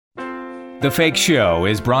The Fake Show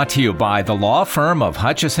is brought to you by the law firm of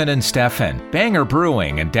Hutchison and Steffen, Banger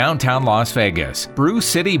Brewing in downtown Las Vegas, Brew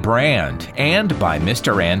City Brand, and by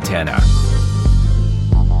Mr. Antenna.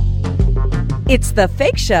 It's The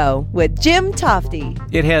Fake Show with Jim Tofte.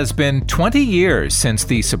 It has been 20 years since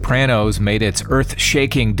The Sopranos made its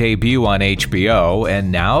earth-shaking debut on HBO,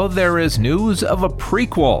 and now there is news of a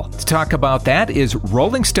prequel. To talk about that is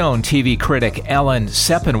Rolling Stone TV critic Alan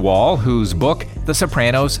Sepinwal, whose book, The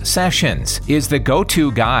Sopranos Sessions, is the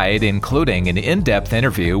go-to guide, including an in-depth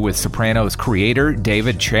interview with Sopranos creator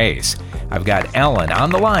David Chase. I've got Alan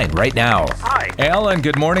on the line right now. Hi. Alan,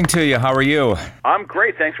 good morning to you. How are you? I'm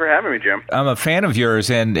great. Thanks for having me, Jim. I'm a fan of yours,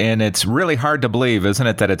 and it's really hard to believe, isn't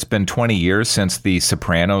it, that it's been 20 years since The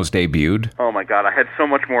Sopranos debuted? Oh, my God. I had so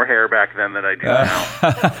much more hair back then than I do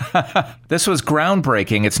now. This was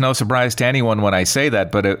groundbreaking. It's no surprise to anyone when I say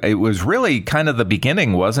that, but it was really kind of the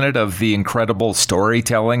beginning, wasn't it, of the incredible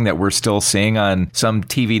storytelling that we're still seeing on some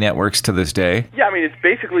TV networks to this day? Yeah, I mean, it's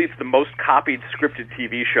the most copied scripted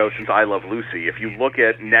TV show since I Love Lucy. If you look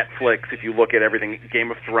at Netflix, if you look at everything,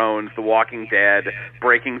 Game of Thrones, The Walking Dead,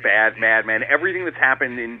 Breaking Bad, Mad Men, everything that's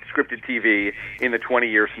happened in scripted TV in the 20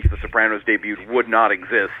 years since The Sopranos debuted would not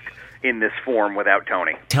exist in this form without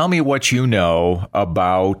Tony. Tell me what you know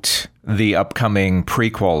about the upcoming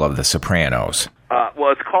prequel of The Sopranos.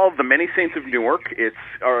 Well, it's called The Many Saints of Newark. It's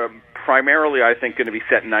primarily, I think, going to be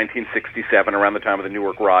set in 1967, around the time of the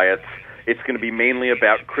Newark riots. It's going to be mainly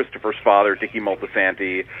about Christopher's father, Dickie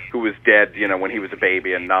Moltisanti, who was dead, when he was a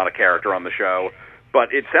baby and not a character on the show.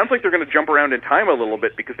 But it sounds like they're going to jump around in time a little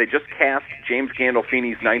bit because they just cast James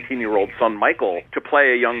Gandolfini's 19-year-old son, Michael, to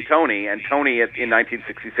play a young Tony, and Tony in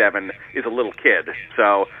 1967 is a little kid.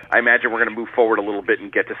 So I imagine we're going to move forward a little bit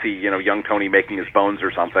and get to see, young Tony making his bones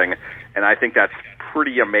or something. And I think that's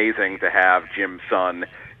pretty amazing to have Jim's son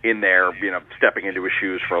in there, stepping into his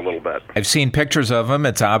shoes for a little bit. I've seen pictures of him.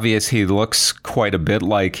 It's obvious he looks quite a bit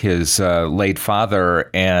like his late father,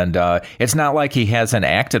 and it's not like he hasn't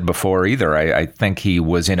acted before either. I think he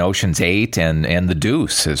was in Ocean's 8 and The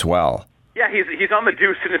Deuce as well. Yeah, he's on The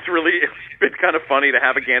Deuce, and it's been kind of funny to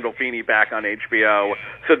have a Gandolfini back on HBO.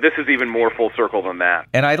 So this is even more full circle than that.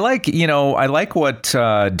 And I like what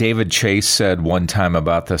David Chase said one time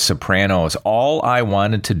about The Sopranos. All I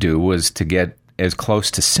wanted to do was to get as close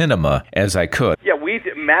to cinema as I could. Yeah,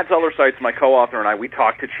 Matt Zellerseitz, my co-author, and I, we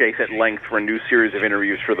talked to Chase at length for a new series of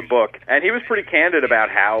interviews for the book, and he was pretty candid about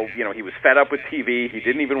how, he was fed up with TV. He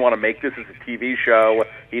didn't even want to make this as a TV show.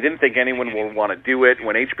 He didn't think anyone would want to do it.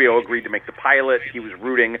 When HBO agreed to make the pilot, he was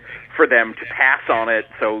rooting for them to pass on it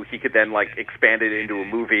so he could then, expand it into a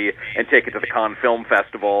movie and take it to the Cannes Film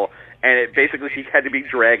Festival. And he had to be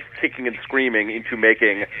dragged kicking and screaming into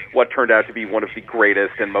making what turned out to be one of the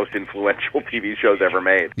greatest and most influential TV shows ever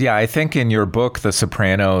made. Yeah, I think in your book, The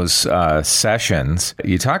Sopranos Sessions,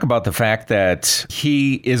 you talk about the fact that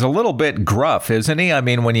he is a little bit gruff, isn't he? I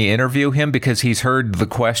mean, when you interview him, because he's heard the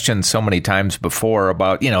question so many times before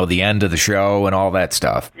about, the end of the show and all that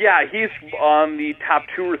stuff. Yeah, he's on the top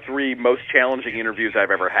 2 or 3 most challenging interviews I've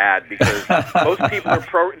ever had, because most people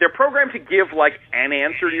they're programmed to give, an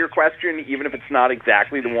answer to your question, even if it's not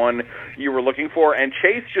exactly the one you were looking for. And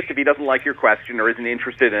Chase, just if he doesn't like your question or isn't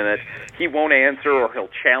interested in it, he won't answer, or he'll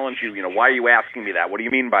challenge you. Why are you asking me that? What do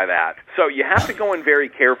you mean by that? So you have to go in very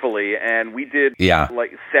carefully, and we did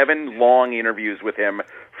 7 long interviews with him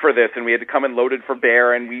for this, and we had to come in loaded for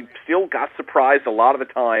bear, and we still got surprised a lot of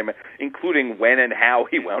the time, including when and how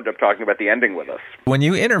he wound up talking about the ending with us. When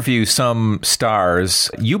you interview some stars,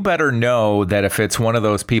 you better know that if it's one of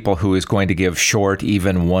those people who is going to give short,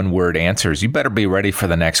 even one-word answers, you better be ready for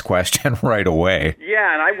the next question right away.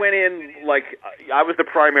 Yeah, and I went in I was the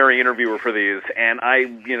primary interviewer for these, and I,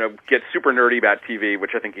 get super nerdy about TV,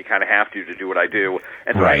 which I think you kind of have to do what I do.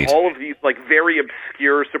 And so I had all of these, very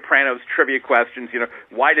obscure Sopranos trivia questions,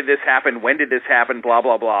 why did this happen, when did this happen, blah,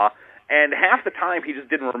 blah, blah. And half the time he just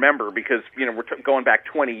didn't remember because, we're going back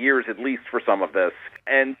 20 years at least for some of this.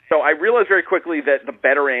 And so I realized very quickly that the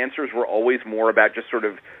better answers were always more about just sort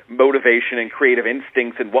of motivation and creative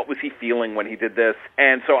instincts and what was he feeling when he did this.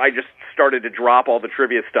 And so I just started to drop all the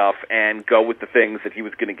trivia stuff and go with the things that he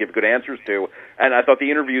was going to give good answers to. And I thought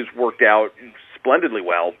the interviews worked out splendidly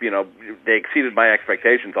well. They exceeded my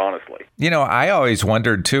expectations, honestly. I always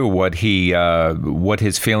wondered, too, what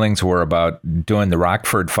his feelings were about doing the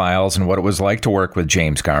Rockford Files and what it was like to work with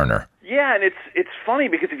James Garner. Yeah, and it's funny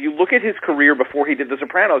because if you look at his career before he did The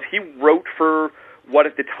Sopranos, he wrote for what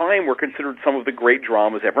at the time were considered some of the great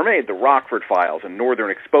dramas ever made, the Rockford Files and Northern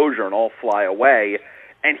Exposure and All Fly Away.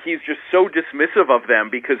 And he's just so dismissive of them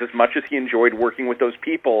because as much as he enjoyed working with those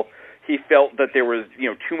people, he felt that there was,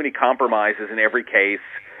 too many compromises in every case,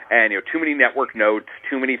 and too many network notes,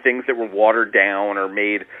 too many things that were watered down or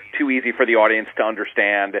made too easy for the audience to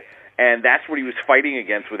understand. And that's what he was fighting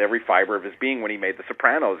against with every fiber of his being when he made The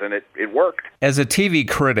Sopranos, and it worked. As a TV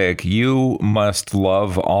critic, you must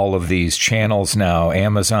love all of these channels now,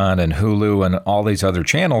 Amazon and Hulu and all these other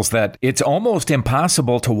channels, that it's almost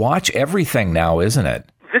impossible to watch everything now, isn't it?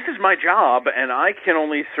 This is my job, and I can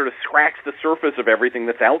only sort of scratch the surface of everything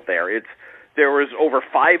that's out there. There was over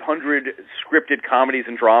 500 scripted comedies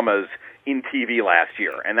and dramas in TV last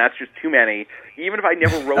year, and that's just too many. Even if I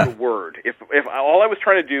never wrote a word, if all I was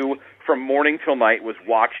trying to do from morning till night was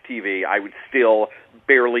watch TV, I would still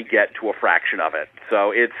barely get to a fraction of it.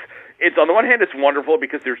 So it's on the one hand, it's wonderful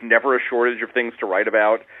because there's never a shortage of things to write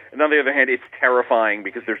about, and on the other hand, it's terrifying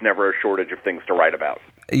because there's never a shortage of things to write about.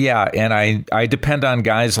 Yeah, and I depend on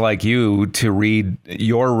guys like you to read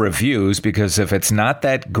your reviews, because if it's not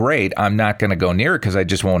that great, I'm not going to go near it because I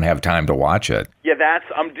just won't have time to watch it. Yeah, that's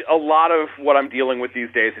a lot of what I'm dealing with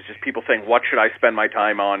these days is just people saying, what should I spend my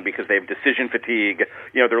time on, because they have decision fatigue.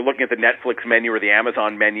 They're looking at the Netflix menu or the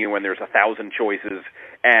Amazon menu, and there's 1,000 choices,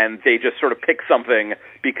 and they just sort of pick something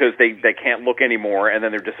because they can't look anymore, and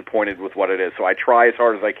then they're disappointed with what it is. So I try as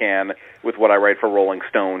hard as I can with what I write for Rolling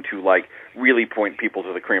Stone to really point people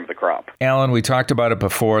to the cream of the crop. Alan, we talked about it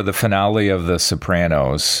before, the finale of The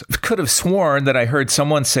Sopranos. Could have sworn that I heard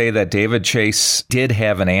someone say that David Chase did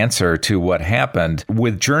have an answer to what happened.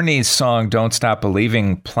 With Journey's song Don't Stop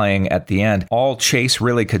Believing playing at the end, all Chase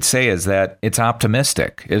really could say is that it's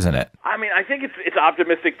optimistic, isn't it? I mean, I think it's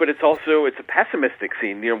optimistic, but it's a pessimistic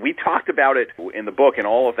scene. We talked about it in the book, and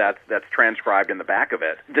all of that's transcribed in the back of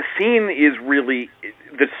it. The scene is really,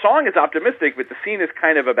 the song is optimistic, but the scene is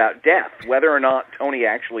kind of about death, whether or not Tony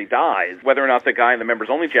actually dies, whether or not the guy in the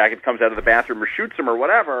members-only jacket comes out of the bathroom or shoots him or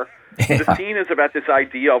whatever. Yeah. The scene is about this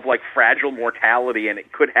idea of fragile mortality, and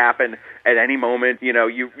it could happen at any moment.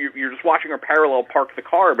 You're just watching her parallel park the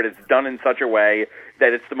car, but it's done in such a way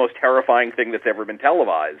that it's the most terrifying thing that's ever been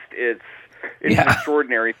televised. It's an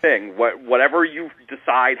extraordinary thing. Whatever you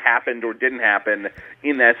decide happened or didn't happen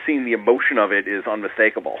in that scene, the emotion of it is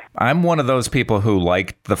unmistakable. I'm one of those people who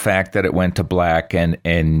liked the fact that it went to black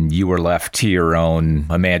and you were left to your own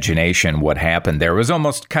imagination what happened there. It was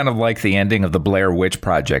almost kind of like the ending of the Blair Witch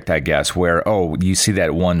Project, I guess, where, you see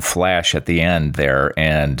that one flash at the end there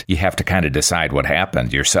and you have to kind of decide what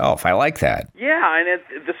happened yourself. I like that. Yeah, and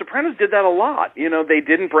The Sopranos did that a lot. They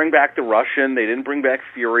didn't bring back the Russian. They didn't bring back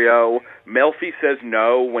Furio. Melfi says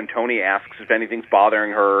no when Tony asks if anything's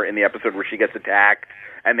bothering her in the episode where she gets attacked,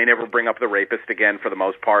 and they never bring up the rapist again for the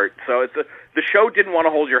most part. So the show didn't want to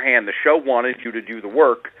hold your hand. The show wanted you to do the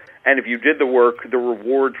work, and if you did the work, the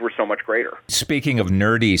rewards were so much greater. Speaking of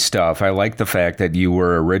nerdy stuff, I like the fact that you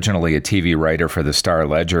were originally a TV writer for the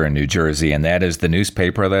Star-Ledger in New Jersey, and that is the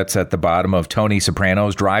newspaper that's at the bottom of Tony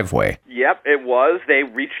Soprano's driveway. Yep, it was. They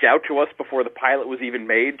reached out to us before the pilot was even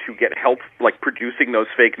made to get help, producing those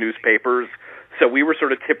fake newspapers. So we were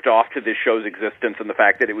sort of tipped off to this show's existence and the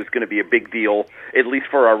fact that it was going to be a big deal, at least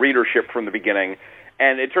for our readership from the beginning.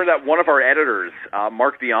 And it turned out one of our editors,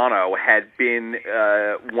 Mark Diano, had been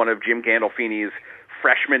one of Jim Gandolfini's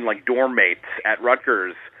freshman dorm mates at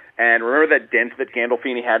Rutgers. And remember that dent that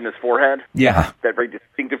Gandolfini had in his forehead? Yeah. That very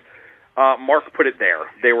distinctive. Mark put it there.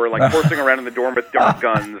 They were horsing around in the dorm with dart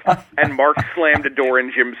guns, and Mark slammed a door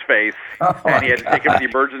in Jim's face, and he had to take him to the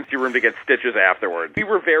emergency room to get stitches afterwards. We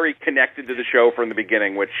were very connected to the show from the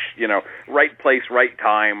beginning, which, right place, right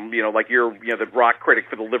time, you're the rock critic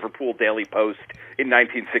for the Liverpool Daily Post in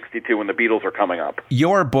 1962 when the Beatles are coming up.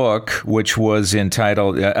 Your book, which was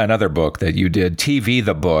entitled, another book that you did, TV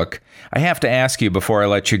the Book, I have to ask you before I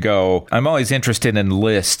let you go, I'm always interested in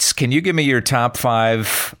lists. Can you give me your top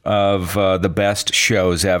 5 of the best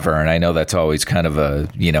shows ever? And I know that's always kind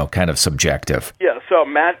of subjective. Yeah, so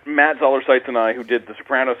Matt Zoller-Seitz and I, who did the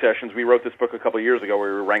Soprano sessions, we wrote this book a couple of years ago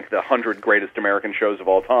where we ranked the 100 greatest American shows of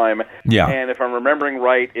all time. Yeah. And if I'm remembering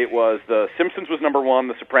right, it was The Simpsons was number 1,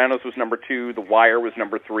 The Sopranos was number 2, The Wire was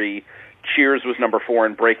number 3, Cheers was number 4,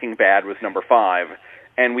 and Breaking Bad was number 5.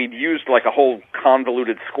 And we'd used a whole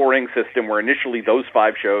convoluted scoring system where initially those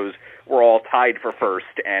 5 shows were all tied for first,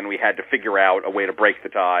 and we had to figure out a way to break the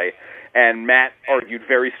tie. And Matt argued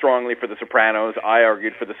very strongly for The Sopranos. I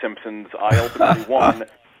argued for The Simpsons. I ultimately won.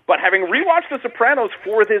 But having rewatched The Sopranos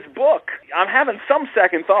for this book, I'm having some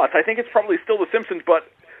second thoughts. I think it's probably still The Simpsons,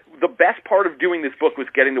 but the best part of doing this book was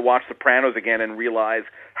getting to watch Sopranos again and realize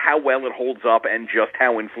how well it holds up and just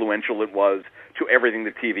how influential it was to everything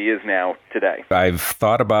that TV is now today. I've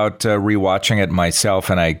thought about rewatching it myself,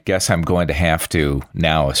 and I guess I'm going to have to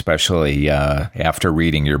now, especially after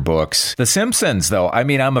reading your books. The Simpsons, though, I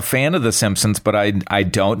mean, I'm a fan of The Simpsons, but I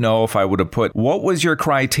don't know if I would have put... What was your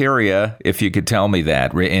criteria, if you could tell me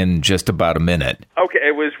that, in just about a minute? Okay,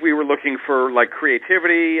 we were looking for, like,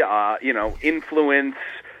 creativity, influence,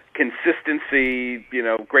 consistency,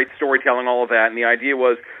 great storytelling, all of that, and the idea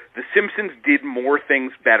was The Simpsons did more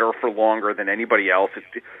things better for longer than anybody else.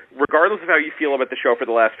 Regardless of how you feel about the show for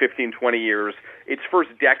the last 15, 20 years, its first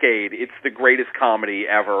decade, it's the greatest comedy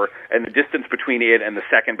ever, and the distance between it and the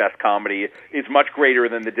second best comedy is much greater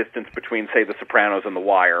than the distance between, say, The Sopranos and The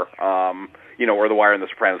Wire, or The Wire and The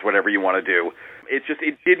Sopranos, whatever you want to do. It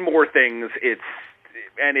did more things,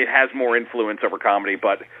 and it has more influence over comedy,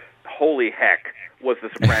 but holy heck, was The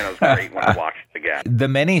Sopranos great when I watched it again. The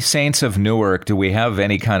Many Saints of Newark, do we have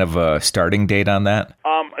any kind of a starting date on that?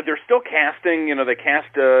 They're still casting. They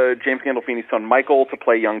cast James Gandolfini's son Michael to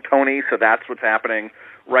play young Tony, so that's what's happening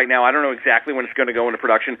right now. I don't know exactly when it's going to go into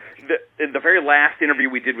production. In the very last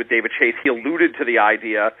interview we did with David Chase, he alluded to the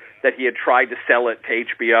idea that he had tried to sell it to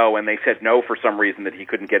HBO, and they said no for some reason that he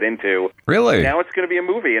couldn't get into. Really? Now it's going to be a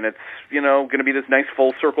movie, and it's going to be this nice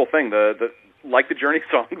full circle thing. Like the Journey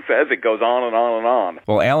song says, it goes on and on and on.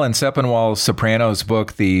 Well, Alan Sepinwal's Sopranos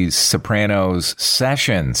book, The Sopranos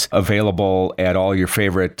Sessions, available at all your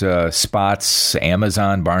favorite spots,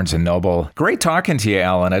 Amazon, Barnes & Noble. Great talking to you,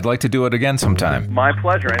 Alan. I'd like to do it again sometime. My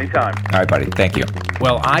pleasure. Anytime. All right, buddy. Thank you.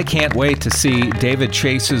 Well, I can't wait to see David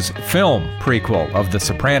Chase's film prequel of The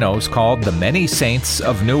Sopranos called The Many Saints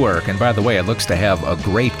of Newark. And by the way, it looks to have a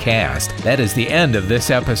great cast. That is the end of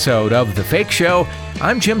this episode of The Fake Show.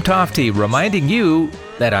 I'm Jim Tofte, reminding you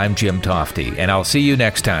that I'm Jim Tofte, and I'll see you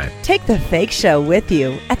next time. Take The Fake Show with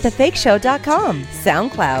you at thefakeshow.com,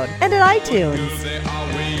 SoundCloud, and at iTunes. There are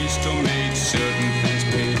ways to make certain things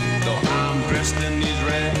pay, though I'm dressed in the